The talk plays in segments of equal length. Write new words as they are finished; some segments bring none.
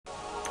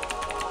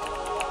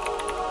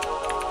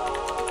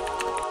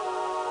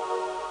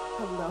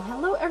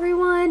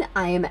everyone,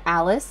 I am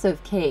Alice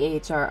of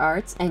KHR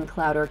Arts and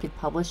Cloud Orchid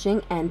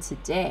Publishing, and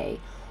today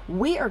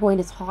we are going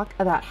to talk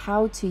about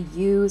how to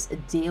use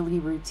daily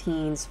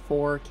routines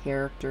for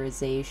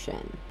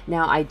characterization.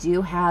 Now, I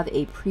do have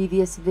a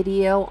previous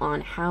video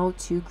on how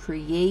to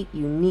create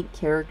unique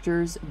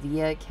characters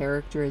via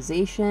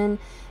characterization.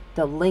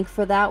 The link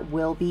for that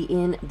will be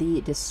in the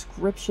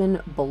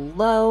description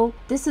below.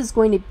 This is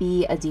going to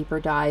be a deeper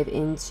dive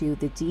into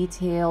the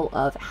detail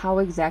of how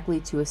exactly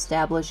to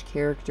establish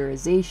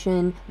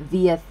characterization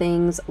via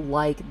things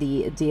like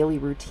the daily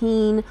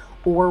routine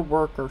or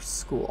work or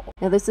school.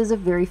 Now, this is a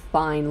very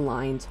fine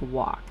line to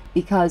walk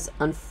because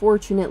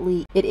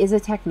unfortunately it is a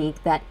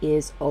technique that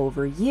is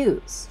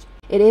overused.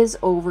 It is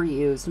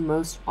overused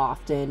most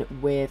often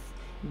with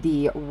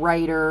the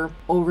writer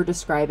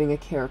over-describing a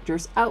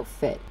character's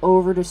outfit,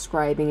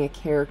 over-describing a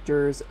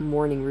character's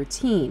morning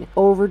routine,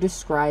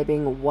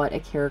 over-describing what a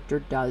character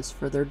does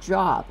for their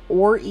job,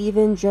 or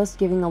even just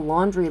giving a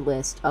laundry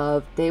list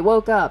of they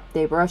woke up,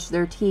 they brushed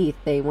their teeth,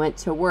 they went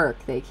to work,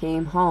 they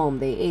came home,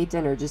 they ate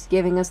dinner, just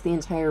giving us the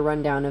entire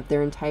rundown of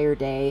their entire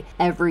day,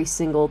 every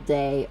single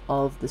day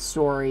of the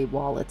story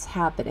while it's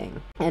happening.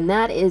 And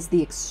that is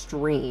the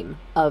extreme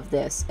of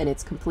this, and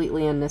it's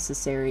completely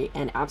unnecessary,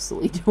 and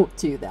absolutely don't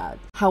do that.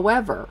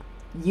 However,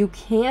 you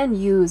can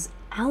use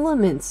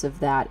elements of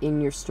that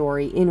in your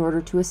story in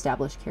order to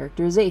establish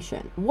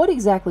characterization. What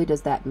exactly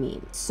does that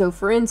mean? So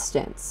for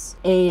instance,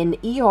 an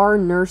ER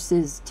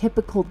nurse's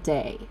typical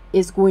day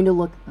is going to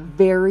look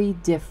very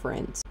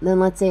different than,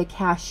 let's say, a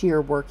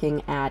cashier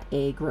working at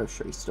a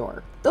grocery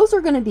store. Those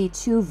are going to be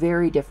two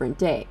very different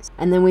days.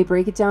 And then we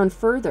break it down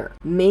further.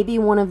 Maybe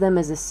one of them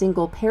is a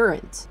single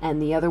parent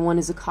and the other one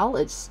is a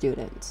college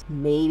student.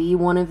 Maybe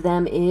one of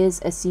them is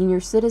a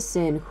senior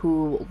citizen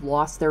who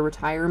lost their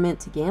retirement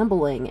to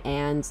gambling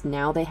and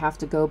now they have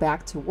to go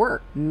back to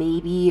work.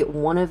 Maybe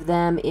one of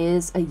them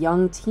is a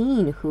young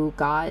teen who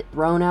got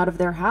thrown out of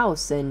their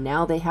house and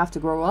now they have to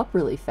grow up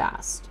really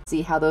fast.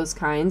 See how those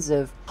kinds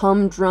of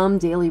humdrum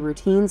daily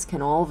routines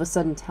can all of a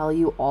sudden tell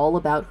you all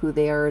about who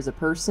they are as a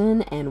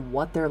person and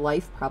what their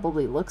life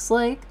probably looks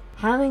like?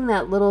 Having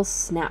that little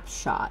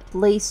snapshot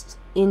placed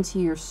into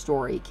your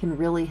story can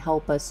really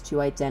help us to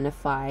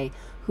identify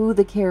who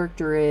the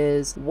character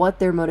is, what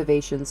their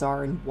motivations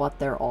are, and what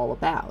they're all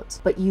about.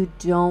 But you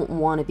don't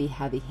want to be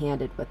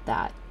heavy-handed with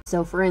that.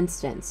 So for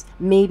instance,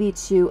 maybe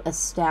to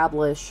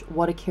establish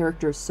what a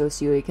character's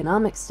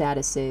socioeconomic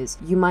status is,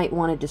 you might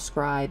want to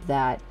describe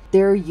that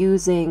they're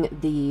using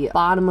the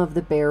bottom of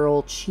the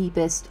barrel,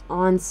 cheapest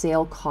on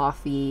sale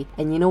coffee.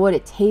 And you know what?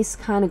 It tastes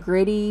kind of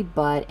gritty,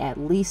 but at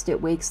least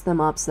it wakes them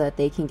up so that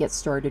they can get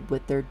started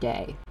with their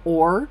day.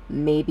 Or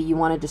maybe you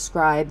want to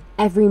describe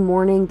every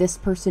morning this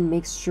person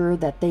makes sure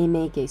that they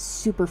make a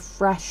super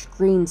fresh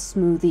green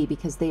smoothie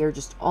because they are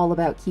just all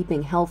about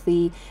keeping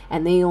healthy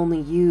and they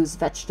only use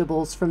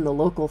vegetables from the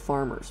local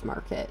farmer's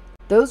market.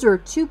 Those are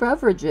two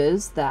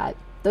beverages that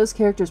those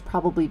characters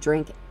probably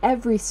drink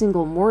every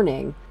single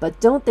morning, but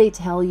don't they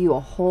tell you a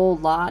whole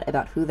lot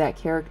about who that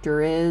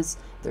character is,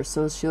 their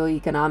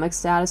socioeconomic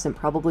status, and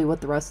probably what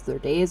the rest of their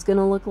day is going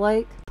to look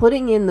like?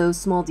 Putting in those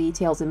small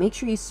details and make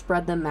sure you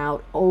spread them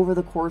out over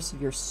the course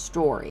of your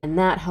story. And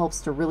that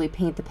helps to really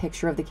paint the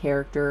picture of the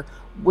character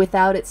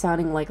without it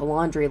sounding like a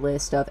laundry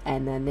list of,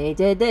 and then they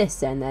did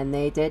this, and then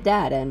they did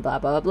that, and blah,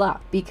 blah, blah.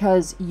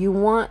 Because you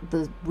want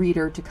the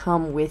reader to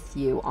come with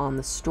you on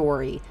the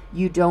story.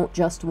 You don't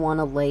just want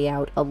to lay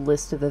out a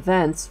list of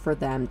events for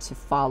them to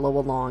follow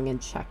along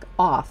and check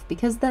off,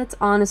 because that's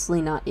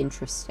honestly not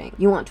interesting.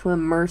 You want to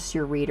immerse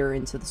your reader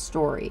into the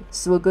story.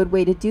 So a good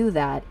way to do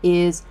that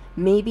is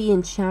maybe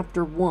in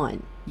chapter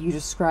 1, you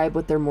describe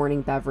what their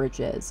morning beverage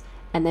is.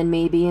 And then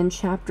maybe in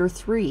chapter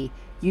 3,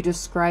 you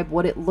describe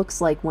what it looks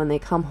like when they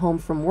come home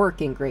from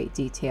work in great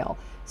detail.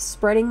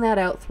 Spreading that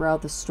out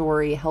throughout the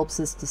story helps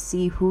us to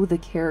see who the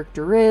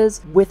character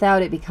is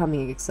without it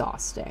becoming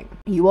exhausting.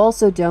 You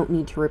also don't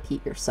need to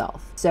repeat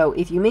yourself. So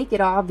if you make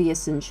it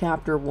obvious in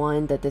chapter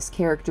 1 that this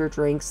character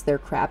drinks their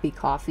crappy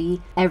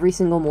coffee every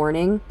single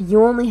morning,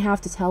 you only have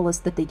to tell us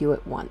that they do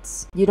it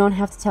once. You don't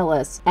have to tell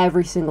us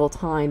every single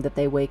time that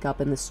they wake up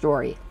in the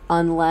story,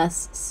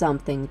 unless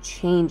something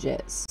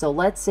changes. So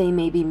let's say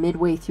maybe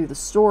midway through the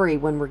story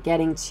when we're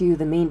getting to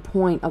the main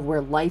point of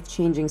where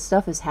life-changing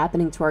stuff is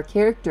happening to our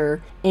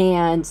character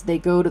and they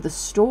go to the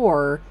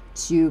store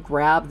to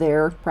grab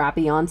their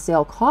crappy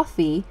on-sale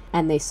coffee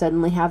and they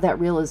suddenly have that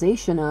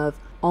realization of,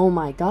 oh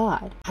my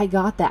God, I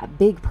got that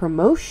big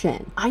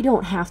promotion. I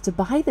don't have to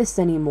buy this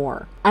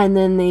anymore. And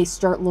then they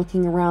start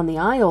looking around the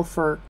aisle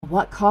for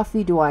what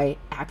coffee do I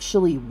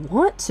actually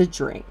want to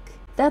drink?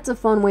 That's a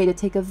fun way to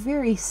take a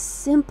very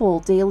simple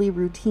daily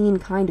routine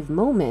kind of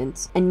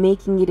moment and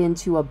making it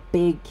into a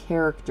big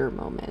character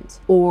moment.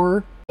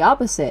 Or the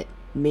opposite,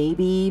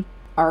 maybe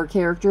our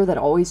character that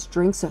always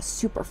drinks a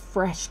super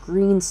fresh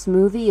green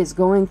smoothie is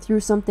going through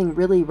something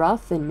really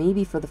rough, and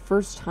maybe for the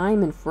first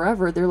time in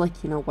forever, they're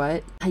like, you know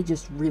what? I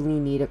just really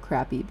need a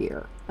crappy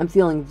beer. I'm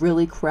feeling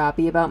really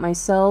crappy about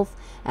myself,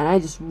 and I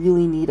just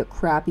really need a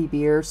crappy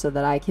beer so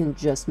that I can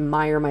just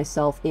mire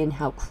myself in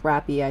how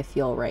crappy I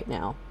feel right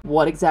now.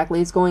 What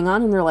exactly is going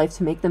on in their life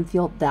to make them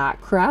feel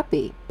that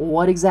crappy?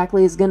 What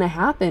exactly is going to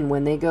happen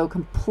when they go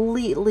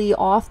completely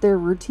off their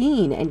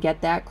routine and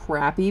get that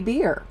crappy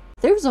beer?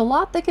 There's a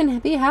lot that can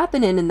be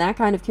happening in that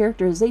kind of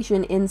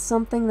characterization in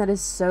something that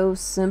is so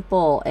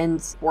simple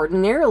and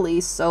ordinarily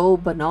so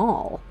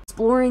banal.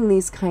 Exploring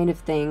these kind of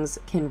things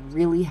can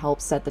really help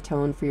set the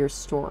tone for your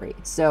story.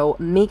 So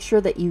make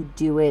sure that you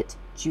do it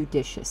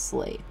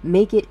judiciously.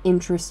 Make it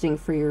interesting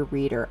for your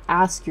reader.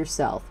 Ask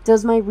yourself,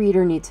 does my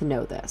reader need to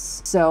know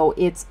this? So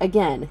it's,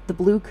 again, the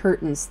blue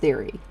curtains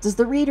theory. Does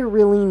the reader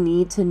really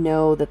need to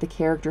know that the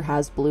character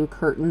has blue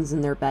curtains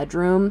in their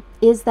bedroom?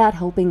 Is that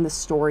helping the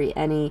story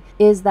any?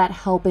 Is that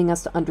helping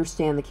us to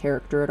understand the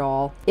character at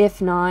all?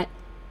 If not,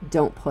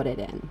 don't put it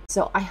in.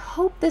 So I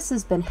hope this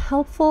has been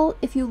helpful.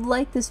 If you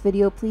like this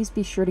video, please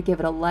be sure to give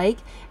it a like.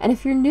 And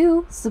if you're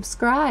new,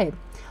 subscribe.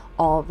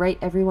 All right,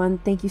 everyone,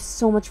 thank you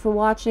so much for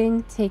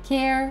watching. Take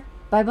care.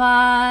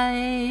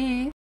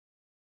 Bye-bye.